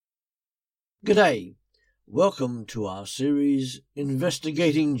G'day, welcome to our series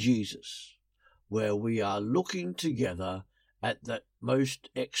Investigating Jesus, where we are looking together at that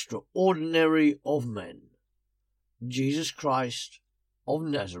most extraordinary of men, Jesus Christ of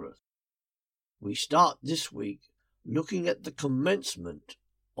Nazareth. We start this week looking at the commencement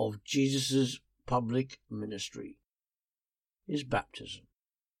of Jesus' public ministry, his baptism.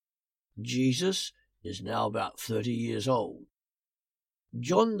 Jesus is now about 30 years old.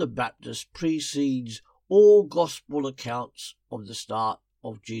 John the Baptist precedes all gospel accounts of the start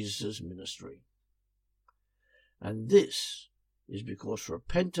of Jesus' ministry. And this is because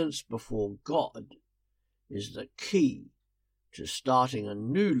repentance before God is the key to starting a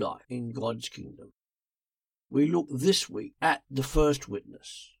new life in God's kingdom. We look this week at the first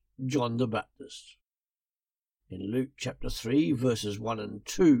witness, John the Baptist. In Luke chapter 3, verses 1 and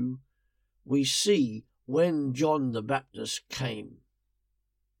 2, we see when John the Baptist came.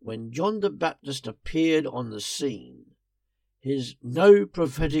 When John the Baptist appeared on the scene, no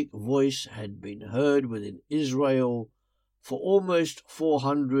prophetic voice had been heard within Israel for almost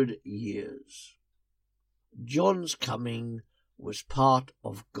 400 years. John's coming was part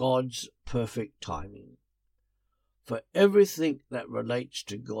of God's perfect timing. For everything that relates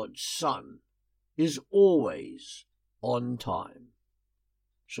to God's Son is always on time.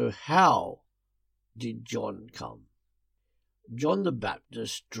 So how did John come? John the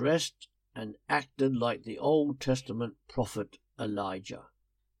Baptist dressed and acted like the Old Testament prophet Elijah.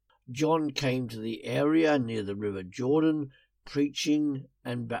 John came to the area near the river Jordan, preaching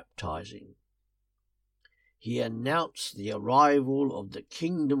and baptizing. He announced the arrival of the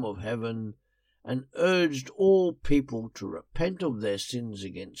kingdom of heaven and urged all people to repent of their sins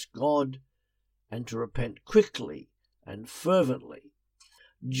against God and to repent quickly and fervently.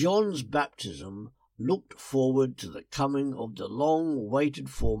 John's baptism looked forward to the coming of the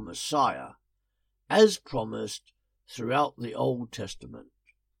long-waited-for Messiah, as promised throughout the Old Testament,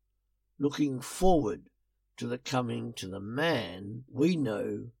 looking forward to the coming to the man we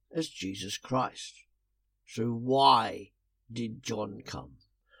know as Jesus Christ. So why did John come?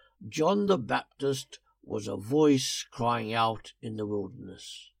 John the Baptist was a voice crying out in the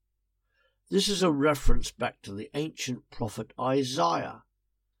wilderness. This is a reference back to the ancient prophet Isaiah,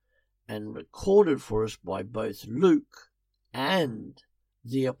 and recorded for us by both Luke and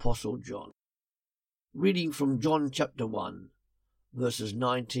the Apostle John. Reading from John chapter 1, verses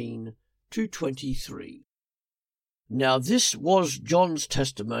 19 to 23. Now this was John's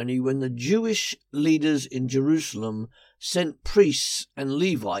testimony when the Jewish leaders in Jerusalem sent priests and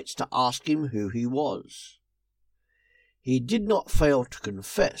Levites to ask him who he was. He did not fail to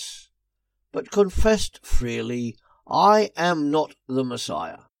confess, but confessed freely, "I am not the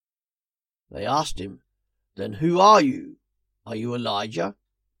Messiah." They asked him, "Then who are you? Are you Elijah?"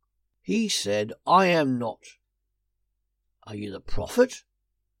 He said, "I am not." "Are you the prophet?"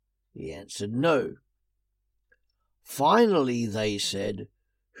 He answered, "No." Finally they said,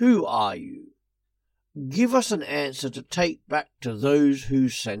 "Who are you? Give us an answer to take back to those who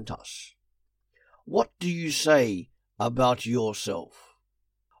sent us. What do you say about yourself?"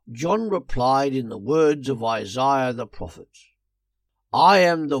 John replied in the words of Isaiah the prophet, "I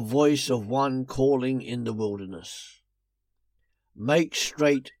am the voice of one calling in the wilderness. Make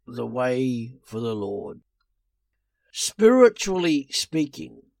straight the way for the Lord." Spiritually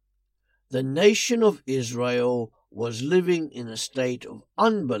speaking, the nation of Israel was living in a state of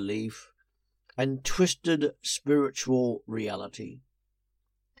unbelief and twisted spiritual reality.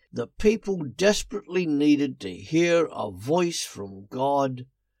 The people desperately needed to hear a voice from God,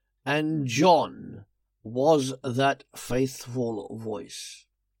 and John was that faithful voice.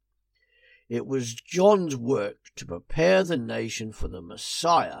 It was John's work to prepare the nation for the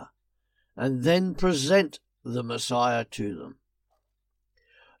Messiah and then present the Messiah to them.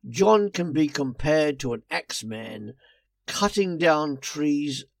 John can be compared to an axeman cutting down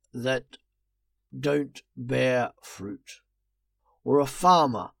trees that don't bear fruit, or a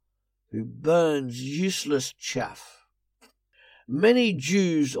farmer who burns useless chaff. Many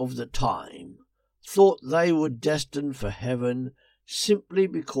Jews of the time thought they were destined for heaven simply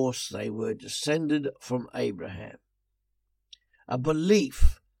because they were descended from Abraham, a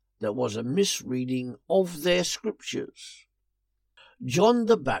belief that was a misreading of their scriptures. John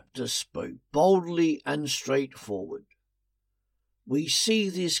the Baptist spoke boldly and straightforward. We see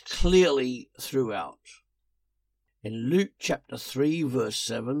this clearly throughout. In Luke chapter 3, verse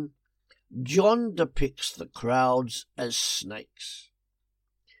 7, John depicts the crowds as snakes.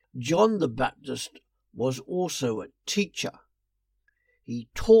 John the Baptist was also a teacher. He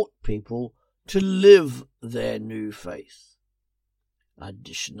taught people to live their new faith.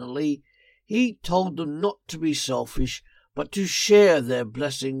 Additionally, He told them not to be selfish, but to share their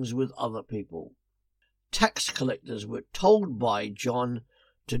blessings with other people. Tax collectors were told by John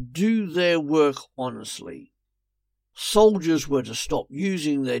to do their work honestly. Soldiers were to stop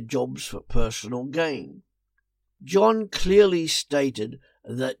using their jobs for personal gain. John clearly stated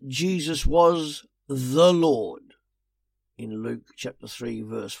that Jesus was the Lord in Luke chapter 3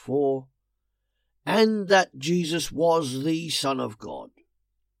 verse 4, and that Jesus was the Son of God.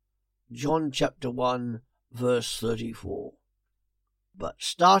 John chapter 1 verse 34. But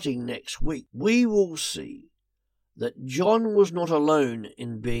starting next week, we will see that John was not alone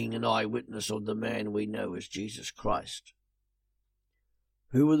in being an eyewitness of the man we know as Jesus Christ.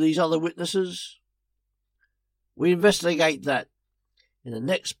 Who were these other witnesses? We investigate that in the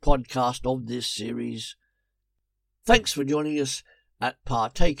next podcast of this series. Thanks for joining us at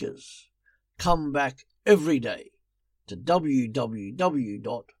Partakers. Come back every day to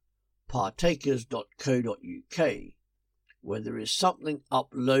www.partakers.co.uk, where there is something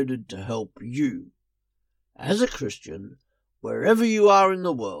uploaded to help you, as a Christian, wherever you are in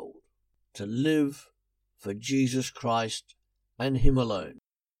the world, to live for Jesus Christ and Him alone.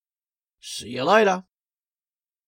 See you later.